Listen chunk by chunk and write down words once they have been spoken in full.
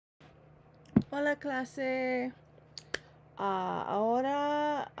Hola clase.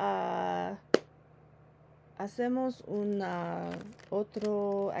 Ahora hacemos una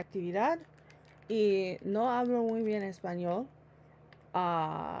otra actividad y no hablo muy bien español.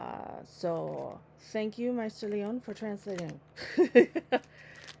 So thank you, Maestro Leon, for translating.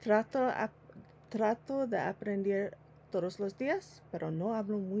 trato, trato de aprender todos los días, pero no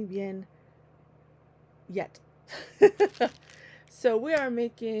hablo muy bien yet. So we are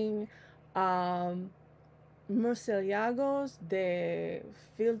making murciélagos de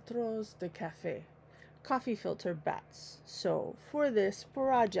filtros de café, coffee filter bats. So for this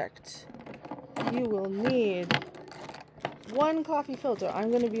project, you will need one coffee filter.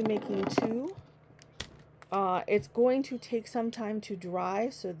 I'm going to be making two. It's going to take some time to dry,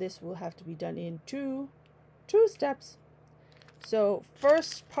 so this will have to be done in two steps. So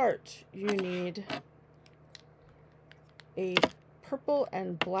first part, you need a purple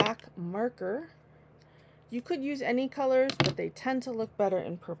and black marker. You could use any colors, but they tend to look better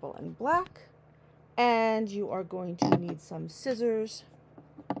in purple and black. And you are going to need some scissors.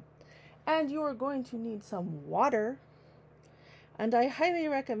 And you are going to need some water. And I highly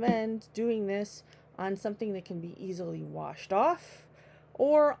recommend doing this on something that can be easily washed off,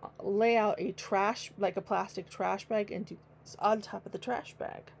 or lay out a trash, like a plastic trash bag, and do this on top of the trash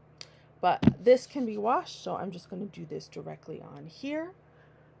bag. But this can be washed, so I'm just going to do this directly on here.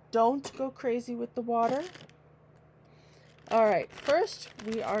 Don't go crazy with the water. All right, first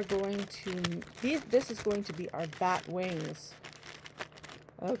we are going to, this is going to be our bat wings.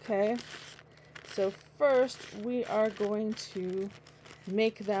 Okay, so first we are going to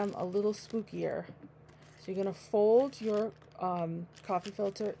make them a little spookier. So you're going to fold your coffee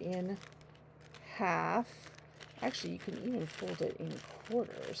filter in half. Actually, you can even fold it in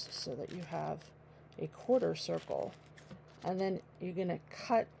quarters so that you have a quarter circle. And then you're going to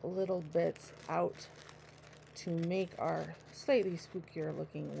cut little bits out to make our slightly spookier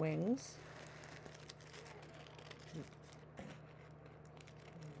looking wings.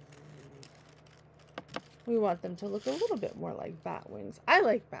 We want them to look a little bit more like bat wings. I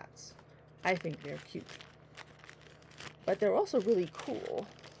like bats. I think they're cute. But they're also really cool.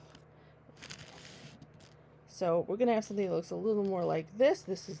 So we're going to have something that looks a little more like this.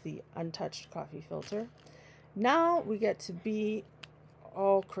 This is the untouched coffee filter. Now we get to be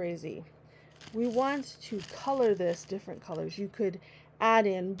all crazy. We want to color this different colors. You could add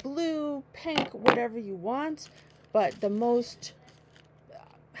in blue, pink, whatever you want, but the most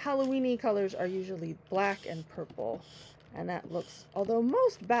Halloween-y colors are usually black and purple. And that looks, although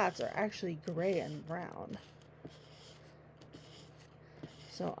most bats are actually gray and brown.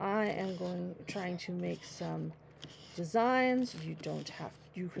 So I am trying to make some designs. You don't have,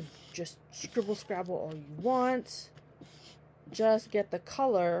 you could just scribble scrabble all you want. Just get the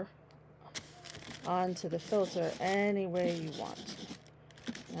color onto the filter any way you want.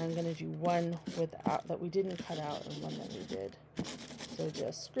 And I'm going to do one without, that we didn't cut out, and one that we did. So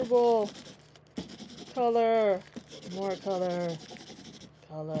just scribble, color, more color,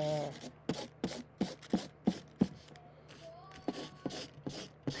 color.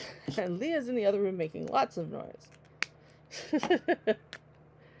 And Leah's in the other room making lots of noise.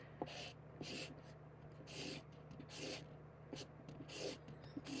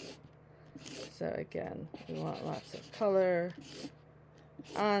 So again, we want lots of color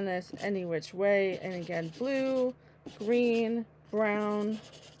on this any which way. And again, blue, green, brown.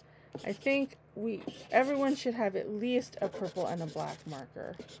 I think everyone should have at least a purple and a black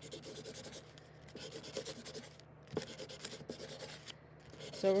marker.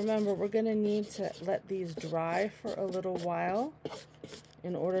 So remember, we're going to need to let these dry for a little while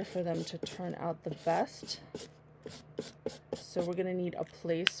in order for them to turn out the best. So we're going to need a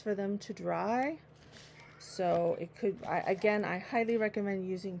place for them to dry. So it could, again, I highly recommend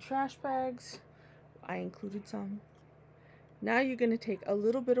using trash bags. I included some. Now you're going to take a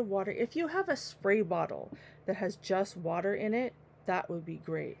little bit of water. If you have a spray bottle that has just water in it, that would be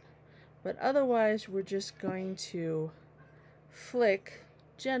great. But otherwise, we're just going to flick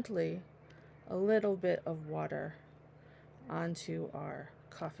gently a little bit of water onto our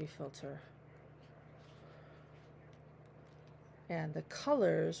coffee filter. And the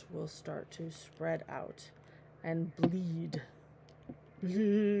colors will start to spread out and bleed.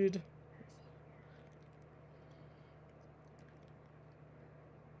 Bleed.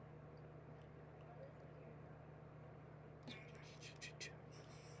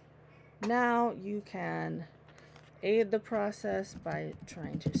 Now you can aid the process by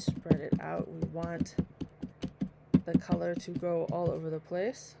trying to spread it out. We want the color to go all over the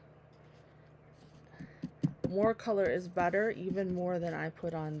place. more color is better, even more than I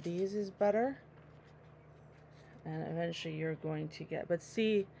put on these is better. And eventually you're going to get, but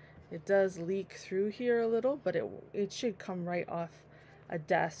see, it does leak through here a little, but it should come right off a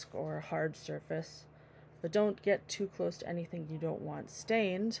desk or a hard surface. But don't get too close to anything you don't want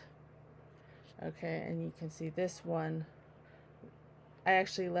stained. Okay, and you can see this one, I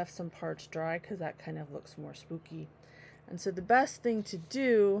actually left some parts dry because that kind of looks more spooky. And so the best thing to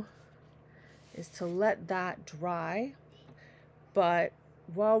do is to let that dry. But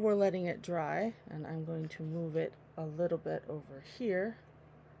while we're letting it dry, and I'm going to move it a little bit over here.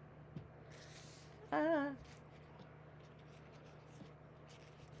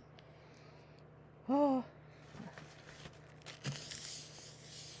 Oh.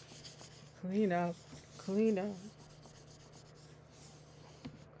 Clean up, clean up.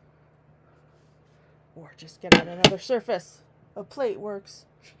 Or just get on another surface. A plate works.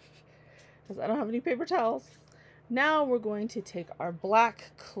 Because I don't have any paper towels. Now we're going to take our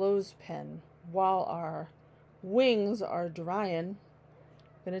black clothespin while our wings are drying.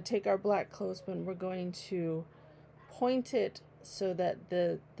 We're going to take our black clothespin. We're going to point it so that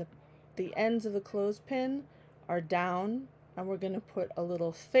the ends of the clothespin are down, and we're going to put a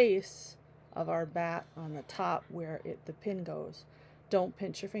little face of our bat on the top where the pin goes. Don't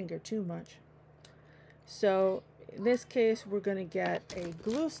pinch your finger too much. So in this case, we're going to get a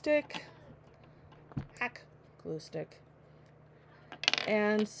glue stick, glue stick,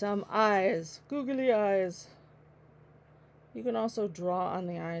 and some eyes, googly eyes. You can also draw on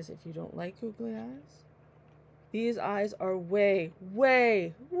the eyes if you don't like googly eyes. These eyes are way,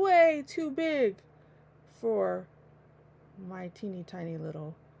 way, way too big for my teeny tiny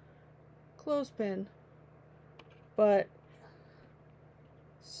little clothespin. But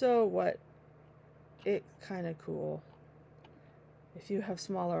so what? It's kind of cool if you have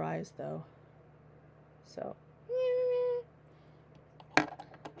smaller eyes though. So,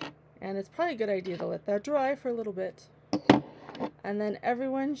 and it's probably a good idea to let that dry for a little bit. And then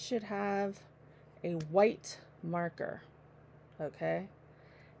everyone should have a white marker, okay?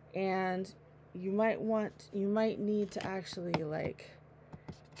 And you might need to actually like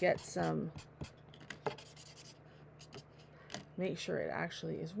get some, make sure it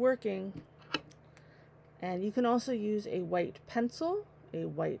actually is working. And you can also use a white pencil, a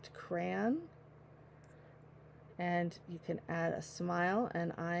white crayon, and you can add a smile,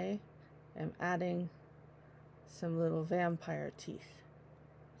 and I am adding some little vampire teeth.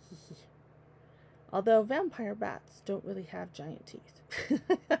 Although vampire bats don't really have giant teeth.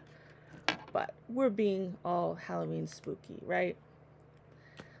 But we're being all Halloween spooky, right?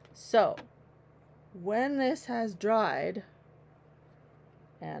 So when this has dried,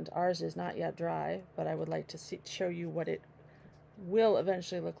 and ours is not yet dry, but I would like to show you what it will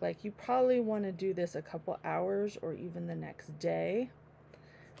eventually look like. You probably want to do this a couple hours or even the next day.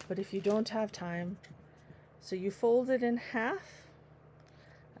 But if you don't have time, so you fold it in half,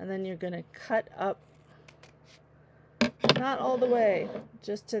 and then you're going to cut up, not all the way,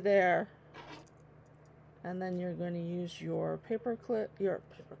 just to there. And then you're going to use your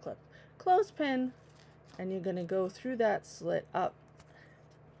clothespin, and you're going to go through that slit up.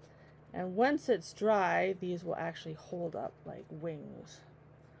 And once it's dry, these will actually hold up like wings.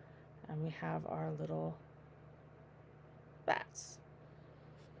 And we have our little bats.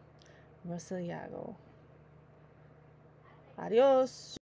 Marceliago. Adios.